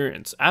smooth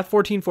experience. At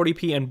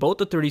 1440p and both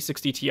the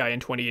 3060 Ti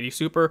and 2080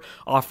 Super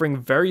offering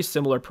very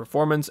similar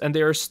performance, and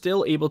they are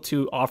still able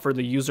to offer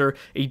the user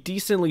a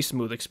decently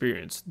smooth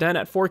experience. Then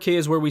at 4K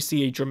is where we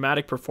see a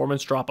dramatic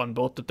performance drop on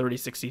both the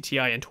 3060 Ti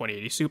and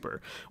 2080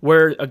 Super,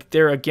 where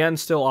they're again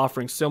still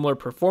offering similar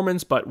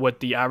performance, but with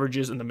the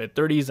averages in the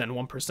mid-30s and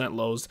 1%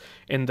 lows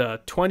in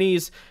the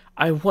 20s.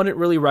 I wouldn't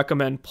really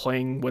recommend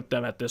playing with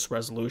them at this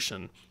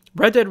resolution.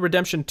 Red Dead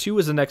Redemption 2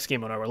 is the next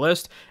game on our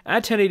list.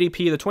 At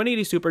 1080p, the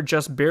 2080 Super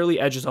just barely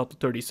edges out the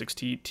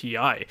 3060 Ti.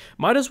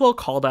 Might as well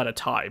call that a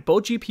tie.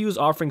 Both GPUs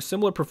offering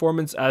similar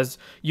performance, as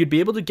you'd be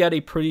able to get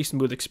a pretty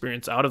smooth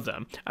experience out of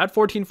them. At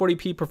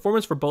 1440p,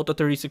 performance for both the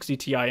 3060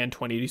 Ti and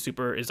 2080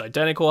 Super is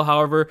identical,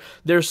 however,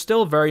 they're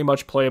still very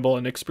much playable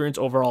and the experience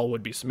overall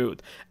would be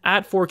smooth.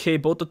 At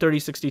 4K, both the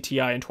 3060 Ti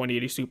and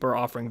 2080 Super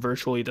offering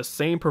virtually the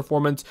same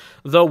performance,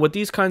 though with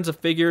these kinds of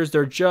figures,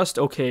 they're just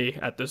okay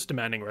at this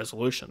demanding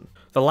resolution.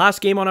 The last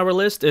game on our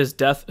list is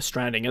Death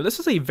Stranding, and this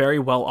is a very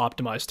well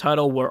optimized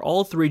title where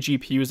all three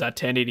GPUs at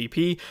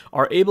 1080p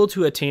are able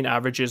to attain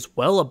averages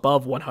well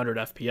above 100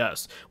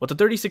 FPS, with the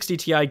 3060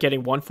 Ti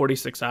getting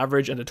 146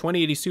 average and the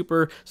 2080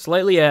 Super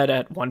slightly ahead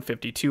at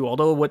 152,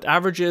 although with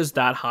averages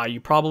that high you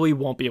probably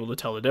won't be able to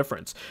tell the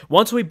difference.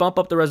 Once we bump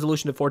up the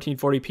resolution to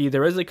 1440p,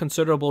 there is a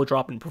considerable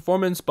drop in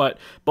performance, but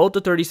both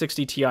the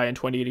 3060 Ti and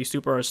 2080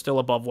 Super are still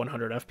above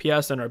 100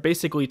 FPS and are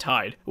basically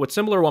tied. With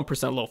similar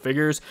 1% low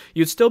figures,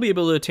 you'd still be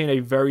able to attain a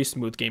very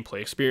smooth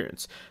gameplay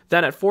experience.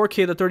 Then at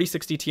 4K, the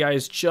 3060 Ti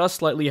is just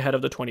slightly ahead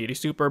of the 2080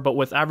 Super, but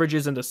with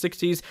averages in the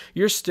 60s,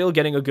 you're still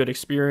getting a good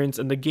experience,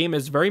 and the game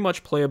is very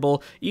much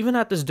playable even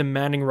at this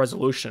demanding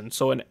resolution,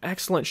 so an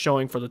excellent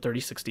showing for the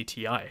 3060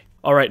 Ti.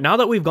 Alright, now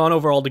that we've gone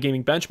over all the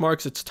gaming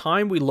benchmarks, it's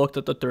time we looked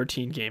at the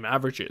 13 game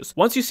averages.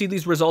 Once you see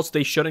these results,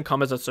 they shouldn't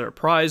come as a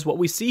surprise. What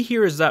we see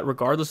here is that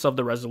regardless of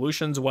the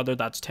resolutions, whether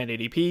that's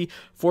 1080p,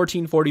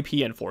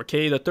 1440p, and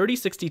 4K, the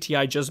 3060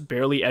 Ti just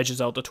barely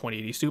edges out the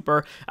 2080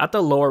 Super at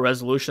the lower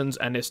resolutions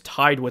and is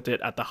tied with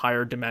it at the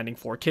higher demanding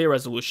 4K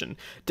resolution.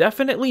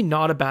 Definitely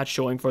not a bad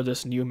showing for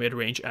this new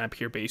mid-range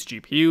Ampere-based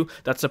GPU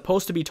that's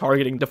supposed to be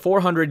targeting the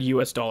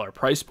 $400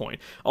 price point.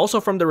 Also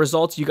from the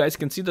results, you guys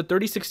can see the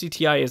 3060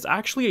 Ti is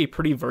actually a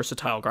pretty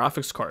versatile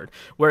graphics card.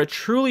 Where it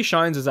truly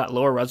shines is at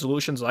lower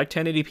resolutions like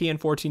 1080p and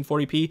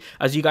 1440p.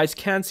 As you guys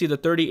can see, the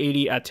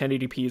 3080 at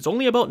 1080p is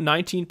only about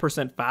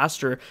 19%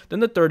 faster than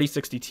the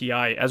 3060 Ti,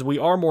 as we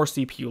are more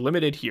CPU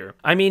limited here.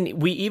 I mean,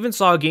 we even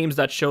saw games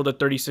that show the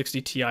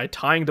 3060 Ti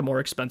tying the more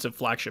expensive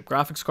flagship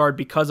graphics card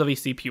because of a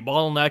CPU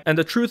bottleneck, and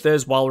the truth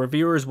is, while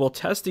reviewers will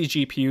test these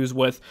GPUs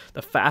with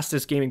the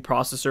fastest gaming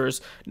processors,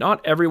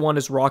 not everyone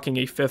is rocking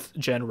a 5th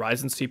gen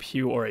Ryzen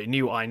CPU or a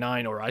new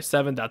i9 or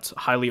i7 that's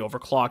highly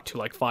overclocked to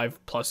like 5+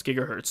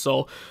 gigahertz,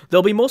 so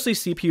they'll be mostly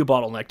CPU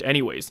bottlenecked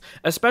anyways,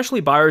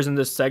 especially buyers in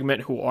this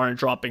segment who aren't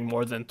dropping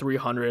more than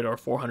 $300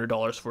 or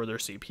 $400 for their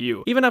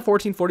CPU. Even at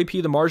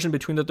 1440p, the margin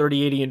between the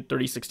 3080 and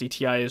 3060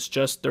 Ti is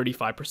just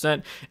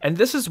 35%, and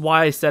this is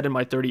why I said in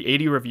my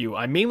 3080 review,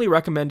 I mainly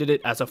recommended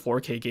it as a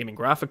 4K gaming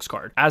graphics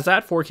card, as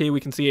at 4K we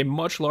can see a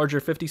much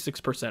larger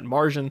 56%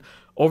 margin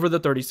over the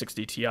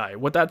 3060 Ti.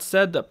 With that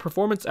said, the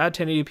performance at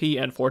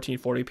 1080p and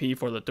 1440p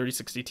for the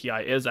 3060 Ti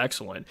is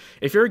excellent.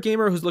 If you're a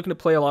gamer who's looking to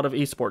play a lot of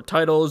esport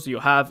titles, you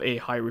have a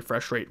high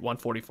refresh rate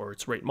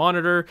 144Hz rate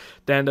monitor,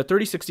 then the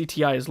 3060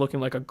 Ti is looking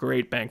like a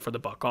great bang for the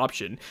buck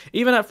option.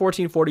 Even at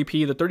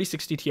 1440p, the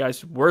 3060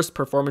 Ti's worst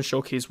performance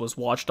showcase was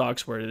Watch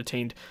Dogs, where it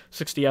attained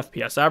 60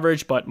 FPS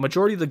average, but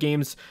majority of the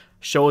games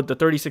showed the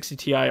 3060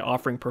 Ti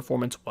offering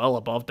performance well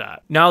above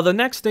that. Now, the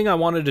next thing I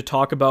wanted to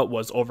talk about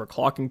was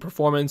overclocking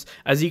performance.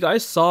 As you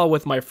guys saw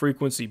with my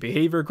frequency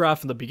behavior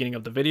graph in the beginning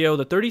of the video,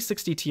 the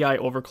 3060 Ti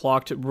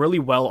overclocked really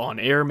well on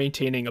air,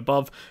 maintaining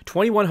above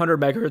 2100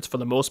 MHz for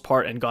the most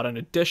part, and got an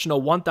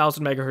additional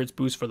 1000 MHz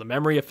boost for the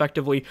memory,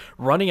 effectively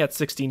running at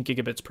 16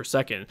 gigabits per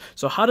second.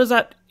 So how does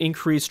that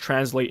increase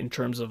translate in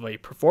terms of a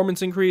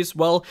performance increase?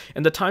 Well,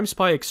 in the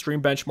TimeSpy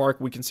Extreme benchmark,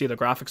 we can see the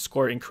graphics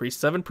score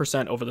increased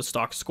 7% over the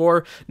stock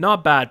score. Not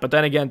bad, but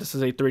then again, this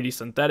is a 3D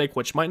synthetic,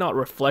 which might not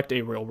reflect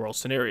a real-world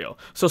scenario.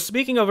 So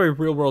speaking of a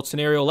real-world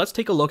scenario, let's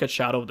take a look at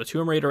Shadow of the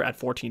Tomb Raider at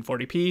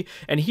 1440p,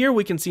 and here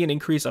we can see an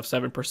increase of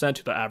 7%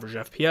 to the average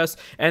FPS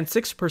and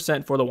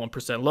 6% for the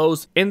 1%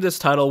 lows in this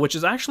title, which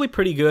is actually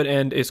pretty good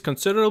and is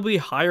considerably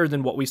higher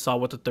than what we saw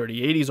with the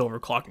 3080's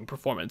overclocking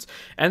performance.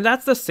 And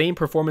that's the same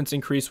performance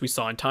increase we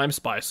saw in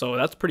TimeSpy, so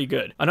that's pretty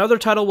good. Another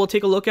title we'll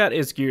take a look at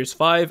is Gears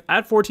 5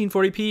 at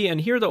 1440p, and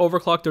here the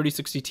overclocked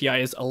 3060 Ti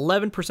is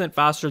 11%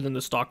 faster than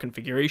the stock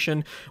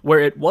configuration,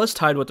 where it was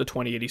tied with the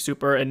 2080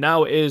 Super and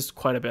now is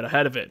quite a bit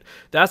ahead of it.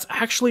 That's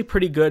actually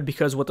pretty good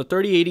because with the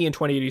 3080 and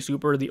 2080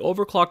 Super, the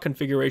overclock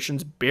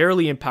configurations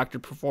barely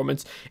impacted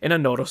performance in a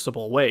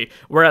noticeable way,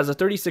 whereas the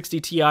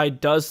 3060 Ti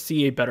does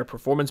see a better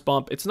performance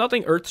bump. It's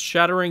nothing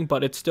earth-shattering,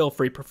 but it's still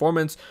free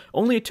performance.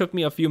 Only it took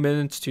me a few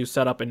minutes to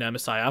set up an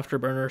MSI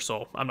Afterburner,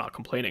 so I'm not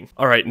complaining.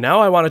 Alright, now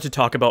I wanted to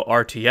talk about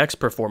RTX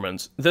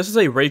performance. This is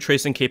a ray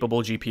tracing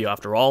capable GPU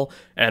after all,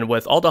 and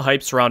with all the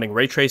hype surrounding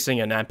ray tracing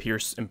and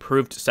Ampere's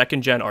improved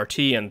 2nd gen RT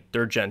and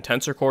 3rd gen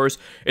Tensor cores,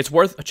 it's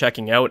worth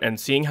checking out and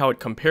seeing how it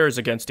compares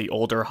against the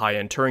older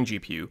high-end Turing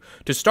GPU.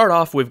 To start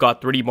off, we've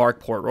got 3D Mark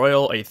Port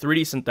Royal, a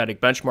 3D synthetic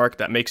benchmark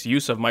that makes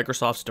use of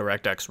Microsoft's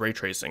DirectX ray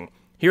tracing.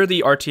 Here,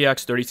 the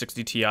RTX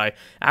 3060 Ti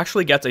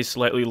actually gets a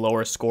slightly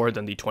lower score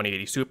than the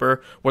 2080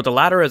 Super, where the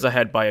latter is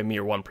ahead by a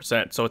mere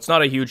 1%, so it's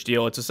not a huge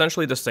deal. It's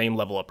essentially the same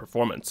level of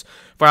performance.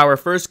 For our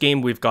first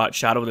game, we've got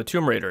Shadow of the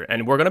Tomb Raider,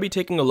 and we're going to be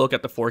taking a look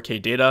at the 4K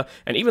data,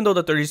 and even though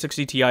the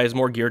 3060 Ti is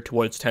more geared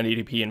towards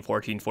 1080p and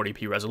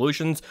 1440p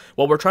resolutions,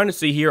 what we're trying to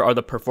see here are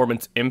the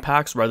performance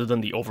impacts rather than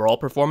the overall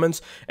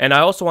performance, and I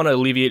also want to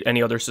alleviate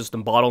any other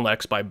system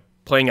bottlenecks by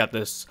playing at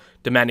this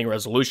demanding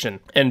resolution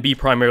and be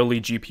primarily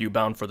GPU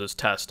bound for this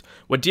test.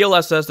 With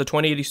DLSS, the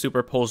 2080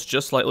 Super pulls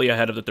just slightly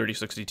ahead of the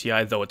 3060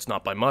 Ti, though it's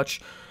not by much.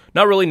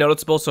 Not really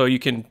noticeable, so you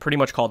can pretty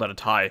much call that a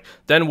tie.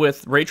 Then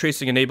with ray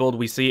tracing enabled,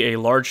 we see a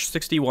large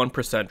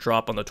 61%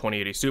 drop on the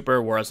 2080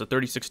 Super, whereas the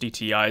 3060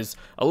 Ti is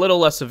a little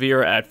less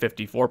severe at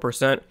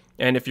 54%.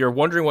 And if you're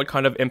wondering what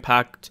kind of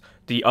impact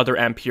the other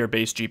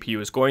Ampere-based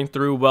GPU is going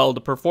through, well,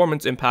 the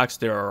performance impacts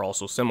there are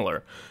also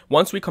similar.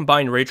 Once we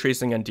combine ray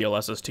tracing and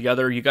DLSS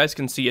together, you guys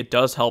can see it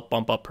does help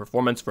bump up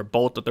performance for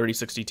both the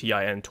 3060 Ti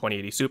and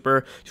 2080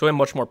 Super to a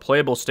much more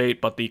playable state,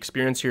 but the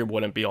experience here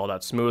wouldn't be all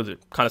that smooth,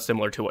 kind of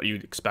similar to what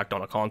you'd expect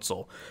on a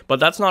console. But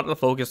that's not the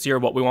focus here.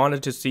 What we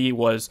wanted to see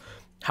was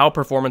how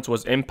performance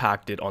was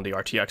impacted on the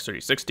RTX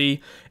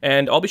 3060,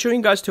 and I'll be showing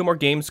you guys two more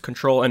games,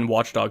 Control and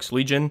Watch Dogs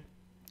Legion,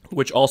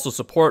 which also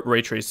support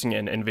ray tracing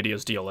in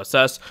NVIDIA's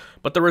DLSS,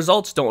 but the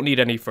results don't need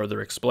any further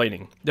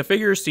explaining. The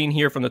figures seen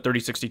here from the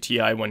 3060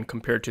 Ti when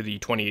compared to the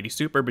 2080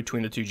 Super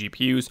between the two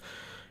GPUs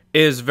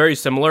is very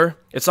similar.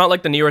 It's not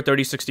like the newer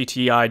 3060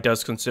 Ti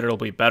does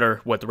considerably better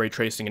with ray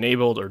tracing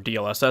enabled or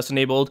DLSS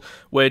enabled,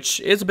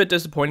 which is a bit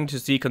disappointing to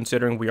see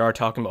considering we are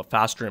talking about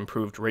faster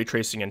improved ray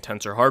tracing and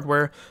tensor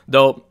hardware,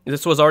 though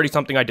this was already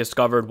something I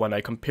discovered when I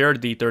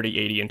compared the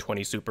 3080 and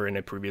 20 Super in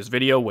a previous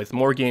video with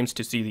more games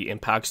to see the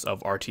impacts of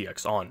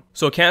RTX on.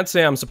 So can't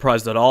say I'm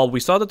surprised at all.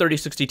 We saw the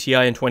 3060 Ti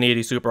and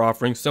 2080 Super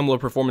offering similar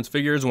performance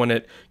figures when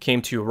it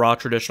came to raw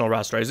traditional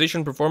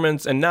rasterization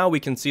performance, and now we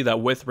can see that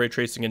with ray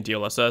tracing and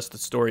DLSS, the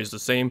story is the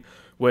same,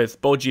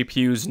 with both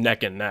GPUs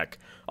neck and neck.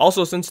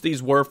 Also, since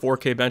these were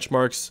 4K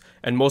benchmarks,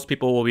 and most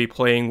people will be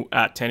playing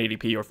at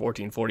 1080p or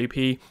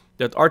 1440p,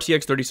 the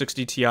RTX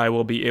 3060 Ti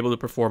will be able to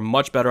perform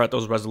much better at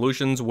those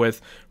resolutions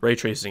with ray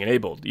tracing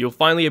enabled. You'll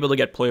finally be able to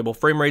get playable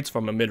frame rates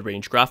from a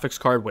mid-range graphics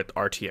card with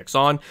RTX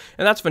on,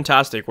 and that's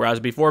fantastic, whereas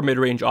before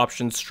mid-range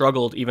options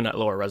struggled even at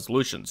lower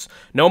resolutions.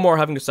 No more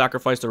having to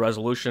sacrifice the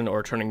resolution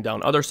or turning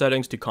down other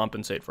settings to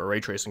compensate for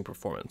ray tracing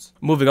performance.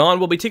 Moving on,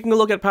 we'll be taking a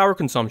look at power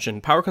consumption.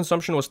 Power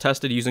consumption was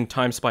tested using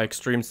TimeSpy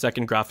Extreme's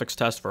second graphics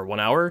test for 1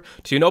 hour.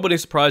 To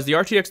nobody's surprise, the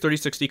RTX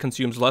 3060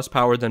 consumes less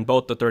power than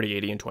both the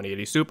 3080 and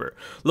 2080 Super.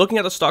 Looking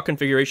at the stock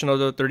configuration of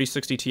the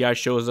 3060 Ti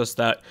shows us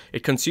that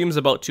it consumes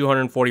about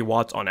 240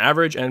 watts on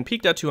average and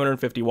peaked at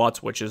 250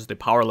 watts, which is the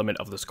power limit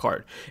of this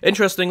card.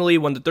 Interestingly,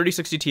 when the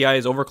 3060 Ti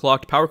is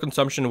overclocked, power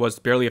consumption was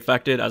barely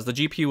affected as the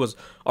GPU was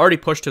already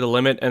pushed to the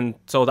limit, and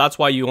so that's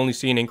why you only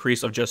see an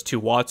increase of just 2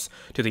 watts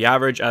to the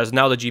average, as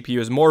now the GPU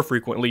is more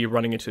frequently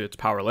running into its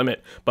power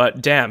limit.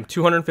 But damn,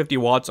 250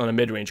 watts on a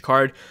mid-range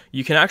card,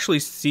 you can actually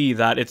see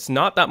that it's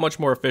not that much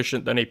more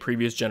efficient than a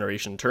previous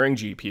generation Turing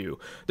GPU.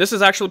 This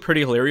is actually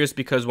pretty hilarious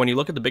because when you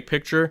look at the big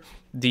picture,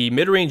 the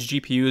mid-range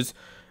GPUs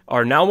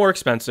are now more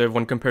expensive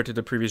when compared to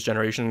the previous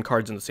generation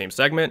cards in the same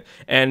segment,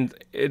 and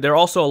they're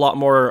also a lot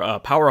more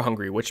power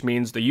hungry, which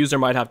means the user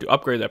might have to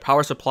upgrade their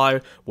power supply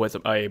with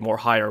a more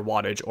higher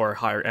wattage or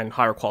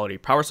higher quality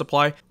power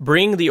supply,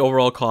 bringing the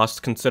overall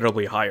cost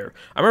considerably higher.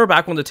 I remember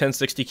back when the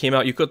 1060 came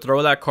out, you could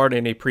throw that card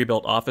in a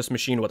pre-built office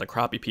machine with a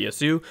crappy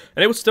PSU,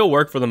 and it would still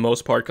work for the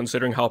most part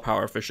considering how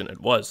power efficient it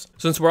was.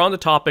 Since we're on the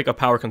topic of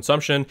power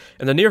consumption,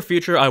 in the near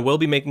future I will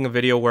be making a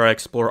video where I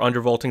explore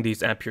undervolting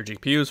these Ampere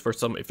GPUs for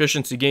some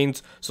efficiency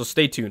gains, so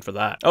stay tuned for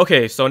that.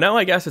 Okay, so now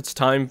I guess it's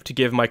time to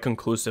give my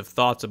conclusive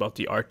thoughts about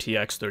the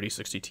RTX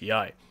 3060 Ti.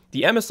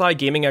 The MSI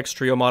Gaming X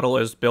Trio model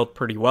is built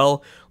pretty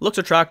well, looks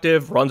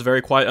attractive, runs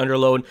very quiet under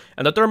load,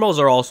 and the thermals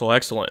are also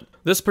excellent.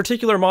 This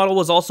particular model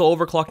was also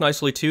overclocked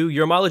nicely too.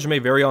 Your mileage may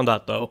vary on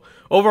that though.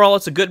 Overall,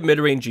 it's a good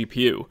mid-range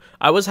GPU.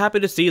 I was happy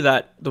to see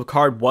that the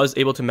card was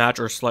able to match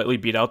or slightly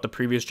beat out the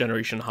previous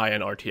generation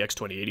high-end RTX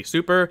 2080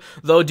 Super,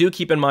 though do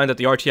keep in mind that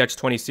the RTX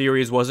 20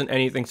 series wasn't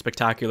anything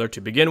spectacular to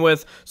begin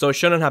with, so it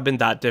shouldn't have been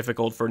that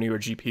difficult for newer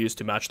GPUs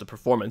to match the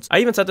performance. I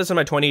even said this in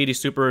my 2080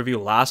 Super review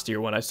last year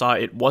when I saw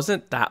it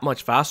wasn't that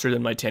much faster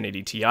than my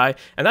 1080 Ti,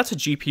 and that's a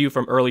GPU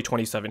from early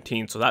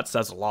 2017, so that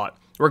says a lot.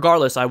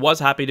 Regardless, I was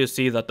happy to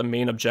see that the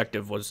main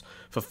objective was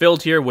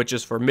fulfilled here, which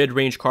is for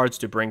mid-range cards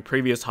to bring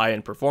previous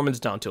high-end performance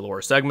down to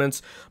lower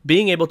segments,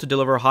 being able to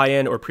deliver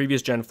high-end or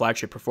previous gen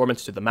flagship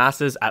performance to the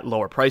masses at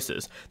lower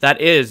prices.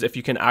 That is, if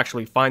you can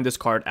actually find this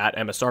card at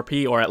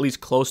MSRP or at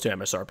least close to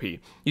MSRP.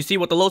 You see,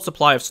 with the low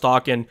supply of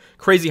stock and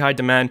crazy high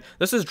demand,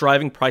 this is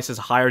driving prices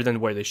higher than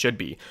where they should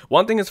be.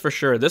 One thing is for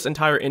sure, this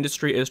entire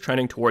industry is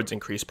trending towards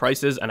increased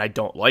prices, and I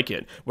don't like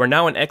it. Where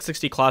now an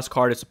X60 class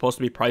card is supposed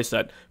to be priced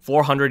at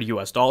 $400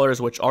 US,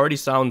 which already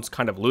sounds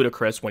kind of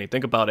ludicrous when you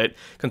think about it,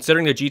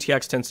 considering the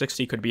GTX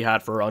 1060 could be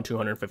had for around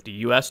 $250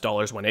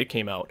 US when it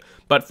came out.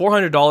 But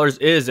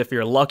 $400 is if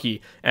you're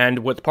lucky, and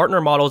with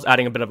partner models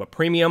adding a bit of a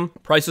premium,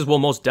 prices will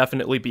most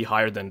definitely be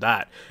higher than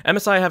that.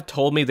 MSI have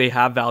told me they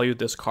have valued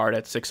this card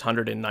at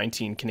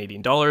 619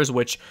 Canadian dollars,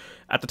 which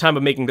at the time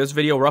of making this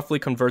video roughly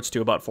converts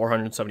to about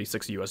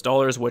 $476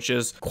 US, which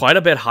is quite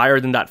a bit higher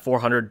than that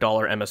 $400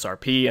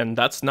 MSRP, and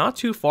that's not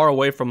too far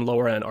away from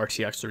lower end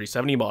RTX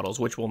 3070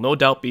 models, which will no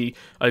doubt be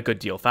a good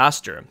deal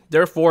faster.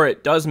 Therefore,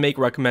 it does make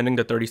recommending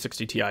the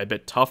 3060 Ti a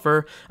bit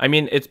tougher. I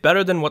mean, it's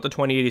better than what the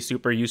 2080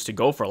 Super used to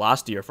go for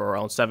last year for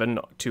around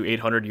 $700 to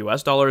 $800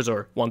 US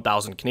or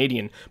 1,000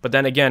 Canadian, but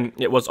then again,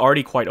 it was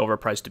already quite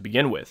overpriced to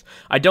begin with.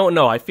 I don't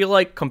know, I feel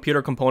like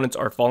computer components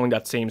are following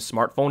that same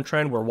smartphone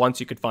trend where once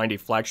you could find a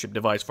flagship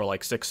device for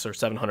like $600 or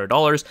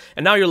 $700,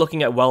 and now you're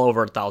looking at well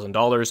over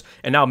 $1,000,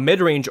 and now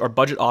mid-range or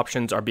budget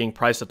options are being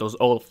priced at those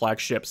old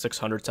flagship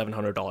 $600,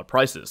 $700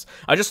 prices.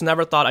 I just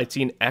never thought I'd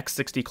see an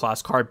X60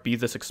 class card be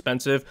this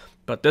expensive,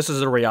 but this is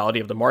the reality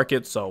of the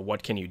market, so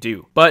what can you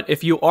do? But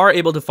if you are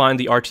able to find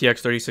the RTX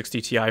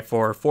 3060 Ti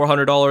for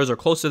 $400 or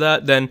close to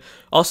that, then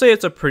I'll say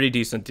it's a pretty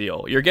decent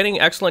deal. You're getting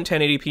excellent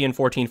 1080p and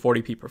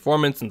 1440p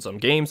performance in some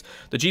games.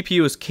 The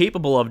GPU is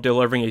capable of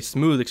delivering a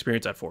smooth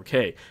experience at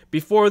 4K.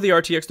 Before the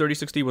RTX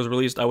 3060 was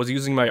released, I was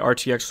using my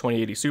RTX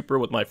 2080 Super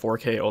with my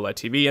 4K OLED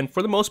TV, and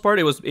for the most part,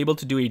 it was able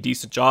to do a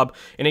decent job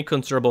in a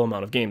considerable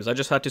amount of games. I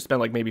just had to spend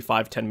like maybe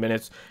 5-10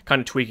 minutes kind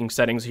of tweaking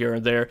settings here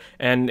and there,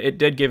 and it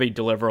did give a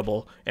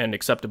deliverable and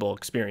acceptable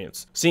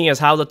experience. Seeing as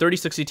how the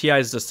 3060 Ti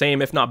is the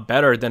same, if not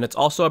better, then it's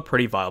also a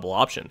pretty viable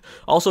option.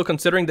 Also,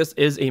 considering this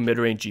is a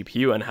mid-range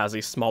GPU and has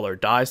a smaller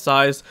die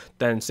size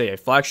than, say, a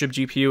flagship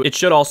GPU, it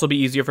should also be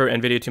easier for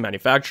NVIDIA to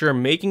manufacture,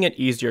 making it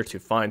easier to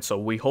find, so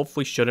we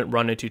hopefully shouldn't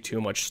run into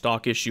too much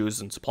stock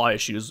issues and supply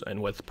issues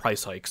and with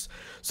price hikes.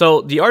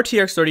 So the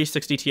RTX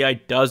 3060 Ti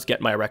does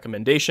get my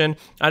recommendation,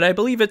 and I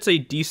believe it's a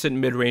decent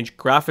mid-range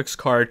graphics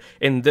card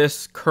in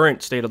this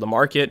current state of the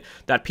market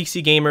that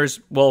PC gamers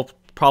will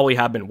probably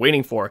have been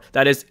waiting for.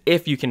 That is,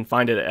 if you can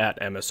find it at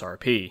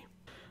MSRP.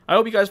 I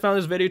hope you guys found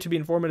this video to be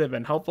informative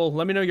and helpful.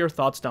 Let me know your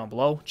thoughts down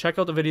below. Check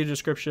out the video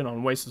description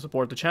on ways to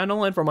support the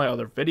channel and for my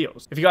other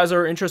videos. If you guys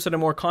are interested in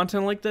more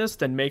content like this,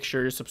 then make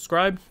sure you're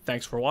subscribed.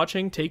 Thanks for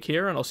watching, take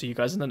care, and I'll see you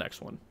guys in the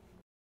next one.